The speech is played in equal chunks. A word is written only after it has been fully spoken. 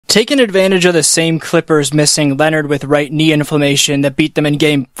Taking advantage of the same Clippers missing Leonard with right knee inflammation that beat them in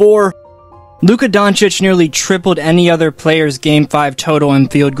Game 4, Luka Doncic nearly tripled any other player's Game 5 total in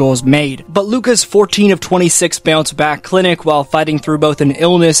field goals made. But Luka's 14 of 26 bounce-back clinic while fighting through both an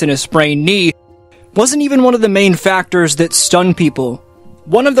illness and a sprained knee wasn't even one of the main factors that stunned people.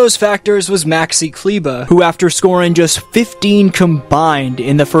 One of those factors was Maxi Kleber, who after scoring just 15 combined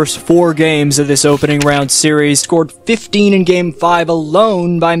in the first 4 games of this opening round series, scored 15 in Game 5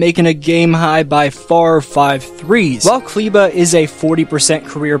 alone by making a game-high by far 5 threes. While Kleber is a 40%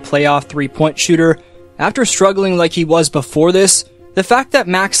 career playoff three-point shooter, after struggling like he was before this, the fact that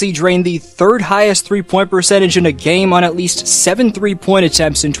Maxi drained the 3rd highest three-point percentage in a game on at least 7 three-point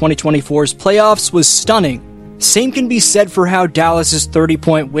attempts in 2024's playoffs was stunning. Same can be said for how Dallas's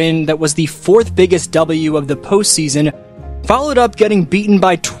 30-point win that was the 4th biggest W of the postseason followed up getting beaten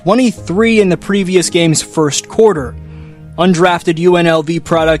by 23 in the previous game's first quarter. Undrafted UNLV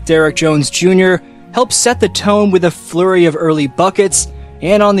product Derrick Jones Jr. helped set the tone with a flurry of early buckets,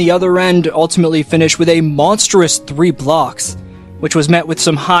 and on the other end ultimately finished with a monstrous 3 blocks, which was met with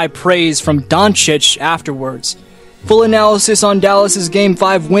some high praise from Doncic afterwards. Full analysis on Dallas's Game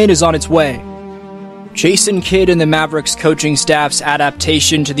 5 win is on its way. Jason Kidd and the Mavericks coaching staff's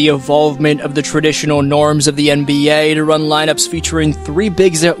adaptation to the evolvement of the traditional norms of the NBA to run lineups featuring 3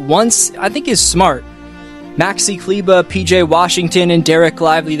 bigs at once, I think is smart. Maxi Kleber, PJ Washington, and Derrick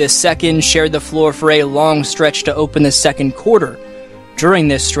Lively II shared the floor for a long stretch to open the second quarter. During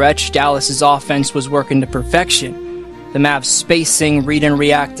this stretch, Dallas's offense was working to perfection. The Mavs' spacing,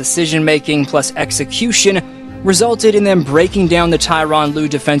 read-and-react decision-making, plus execution resulted in them breaking down the Tyronn Lue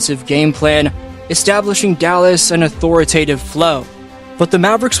defensive game plan, establishing Dallas an authoritative flow. But the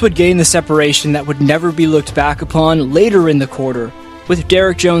Mavericks would gain the separation that would never be looked back upon later in the quarter, with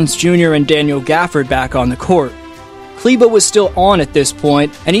Derrick Jones Jr. and Daniel Gafford back on the court. Kleber was still on at this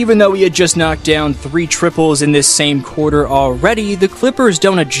point, and even though he had just knocked down 3 triples in this same quarter already, the Clippers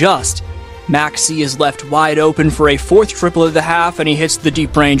don't adjust. Maxi is left wide open for a 4th triple of the half, and he hits the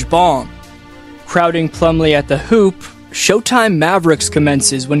deep-range bomb. Crowding Plumlee at the hoop, Showtime Mavericks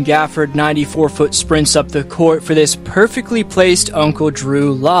commences when Gafford 94-foot sprints up the court for this perfectly placed Uncle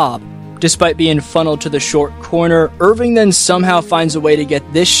Drew lob. Despite being funneled to the short corner, Irving then somehow finds a way to get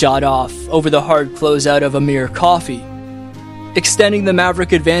this shot off over the hard closeout of Amir Coffey. Extending the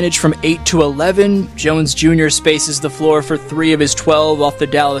Maverick advantage from 8 to 11, Jones Jr. spaces the floor for 3 of his 12 off the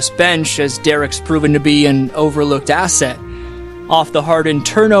Dallas bench as Derrick's proven to be an overlooked asset. Off the Harden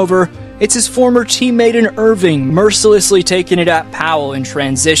turnover, it's his former teammate in Irving mercilessly taking it at Powell in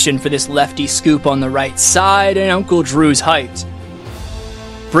transition for this lefty scoop on the right side, and Uncle Drew's hyped.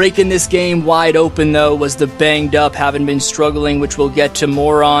 Breaking this game wide open, though, was the banged-up, having been struggling, which we'll get to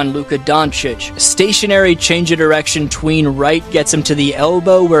more on, Luka Doncic. A stationary change of direction tween right gets him to the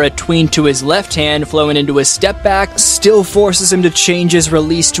elbow, where a tween to his left hand, flowing into a step back, still forces him to change his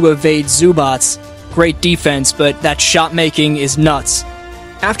release to evade Zubats. Great defense, but that shot-making is nuts.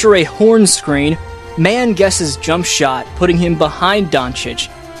 After a horn screen, Man guesses jump shot, putting him behind Doncic.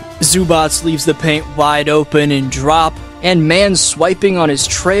 Zubats leaves the paint wide open and drop, and Man swiping on his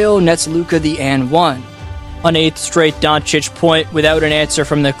trail nets Luka the and one. On 8th straight Doncic point without an answer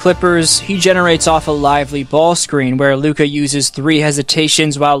from the Clippers, he generates off a lively ball screen where Luka uses 3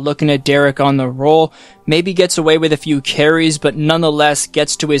 hesitations while looking at Derrick on the roll, maybe gets away with a few carries, but nonetheless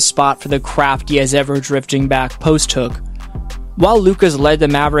gets to his spot for the crafty as ever drifting back post hook. While Luka's led the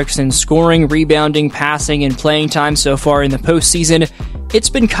Mavericks in scoring, rebounding, passing, and playing time so far in the postseason, it's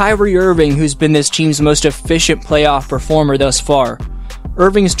been Kyrie Irving who's been this team's most efficient playoff performer thus far.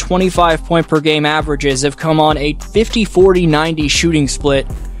 Irving's 25-point-per-game averages have come on a 50-40-90 shooting split.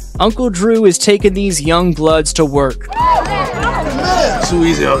 Uncle Drew is taking these young bloods to work. Too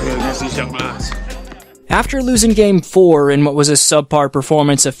easy out here against these young bloods. After losing Game 4 in what was a subpar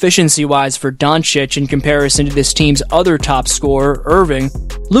performance efficiency-wise for Doncic in comparison to this team's other top scorer, Irving,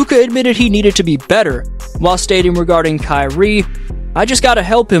 Luka admitted he needed to be better, while stating regarding Kyrie, "I just gotta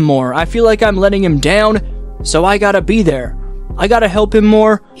help him more. I feel like I'm letting him down, so I gotta be there. I gotta help him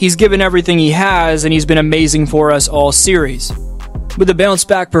more. He's given everything he has, and he's been amazing for us all series." With a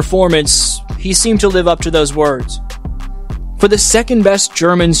bounce-back performance, he seemed to live up to those words. For the second-best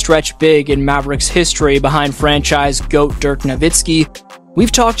German stretch big in Mavericks history behind franchise GOAT Dirk Nowitzki,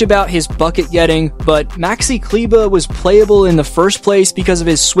 we've talked about his bucket-getting, but Maxi Kleber was playable in the first place because of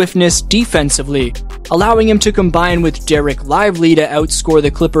his swiftness defensively, allowing him to combine with Derrick Lively to outscore the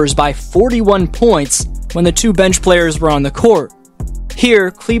Clippers by 41 points when the 2 bench players were on the court.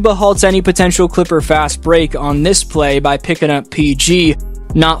 Here, Kleber halts any potential Clipper fast break on this play by picking up PG,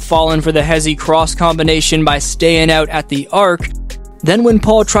 not falling for the Hezzy cross combination by staying out at the arc, Then when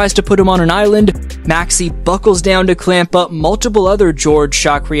Paul tries to put him on an island, Maxi buckles down to clamp up multiple other George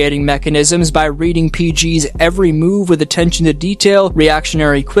shot-creating mechanisms by reading PG's every move with attention to detail,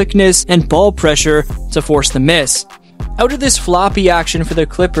 reactionary quickness, and ball pressure to force the miss. Out of this floppy action for the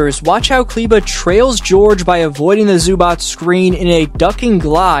Clippers, watch how Kleber trails George by avoiding the Zubac screen in a ducking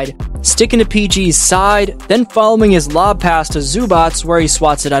glide, sticking to PG's side, then following his lob pass to Zubac where he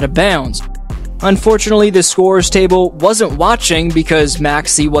swats it out of bounds. Unfortunately, the scorers table wasn't watching because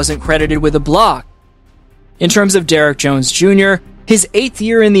Maxi wasn't credited with a block. In terms of Derrick Jones Jr., his 8th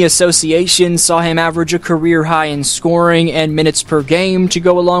year in the association saw him average a career high in scoring and minutes per game to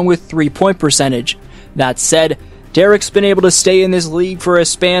go along with three-point percentage. That said, Derrick's been able to stay in this league for a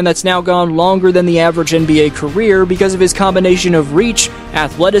span that's now gone longer than the average NBA career because of his combination of reach,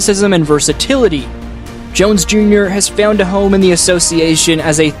 athleticism, and versatility. Jones Jr. has found a home in the association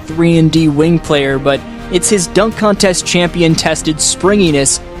as a 3-and-D wing player, but it's his dunk contest champion-tested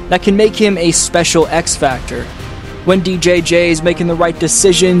springiness that can make him a special X-factor. When DJJ is making the right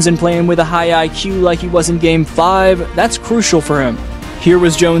decisions and playing with a high IQ like he was in Game 5, that's crucial for him. Here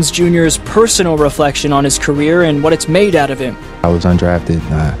was Jones Jr.'s personal reflection on his career and what it's made out of him. I was undrafted.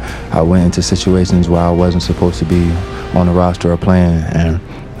 I went into situations where I wasn't supposed to be on the roster or playing, and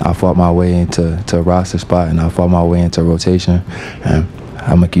I fought my way into a roster spot, and I fought my way into rotation, and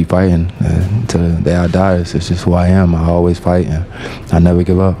I'm going to keep fighting until the day I die. It's just who I am. I always fight, and I never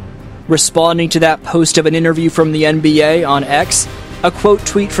give up. Responding to that post of an interview from the NBA on X, a quote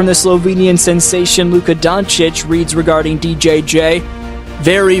tweet from the Slovenian sensation Luka Doncic reads regarding DJJ,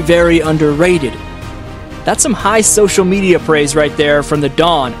 "Very, very underrated." That's some high social media praise right there from the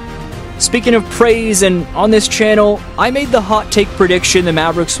Dawn. Speaking of praise, and on this channel, I made the hot take prediction the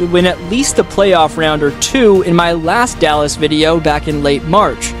Mavericks would win at least a playoff round or two in my last Dallas video back in late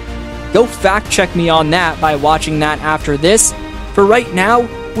March. Go fact check me on that by watching that after this. For right now,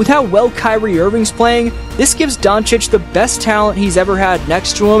 with how well Kyrie Irving's playing, this gives Doncic the best talent he's ever had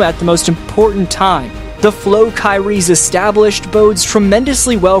next to him at the most important time. The flow Kyrie's established bodes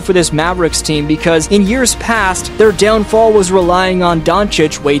tremendously well for this Mavericks team because in years past, their downfall was relying on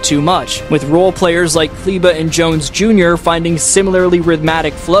Doncic way too much, with role players like Kleber and Jones Jr. finding similarly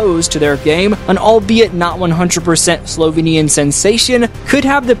rhythmic flows to their game. An albeit not 100% Slovenian sensation could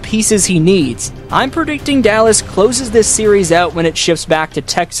have the pieces he needs. I'm predicting Dallas closes this series out when it shifts back to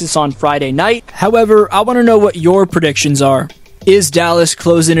Texas on Friday night. However, I want to know what your predictions are. Is Dallas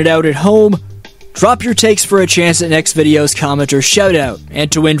closing it out at home? Drop your takes for a chance at next video's commenter shoutout, and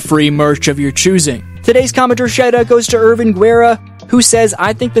to win free merch of your choosing. Today's commenter shoutout goes to Irvin Guerra, who says,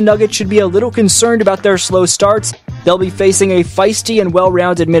 "I think the Nuggets should be a little concerned about their slow starts. They'll be facing a feisty and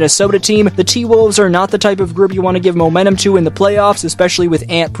well-rounded Minnesota team. The T-Wolves are not the type of group you want to give momentum to in the playoffs, especially with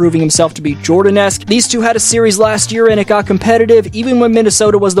Ant proving himself to be Jordan-esque. These two had a series last year and it got competitive, even when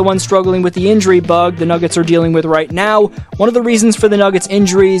Minnesota was the one struggling with the injury bug the Nuggets are dealing with right now. One of the reasons for the Nuggets'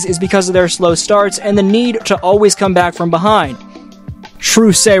 injuries is because of their slow starts and the need to always come back from behind."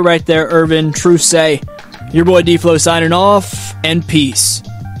 True say right there, Irvin. True say. Your boy Dflow signing off, and peace.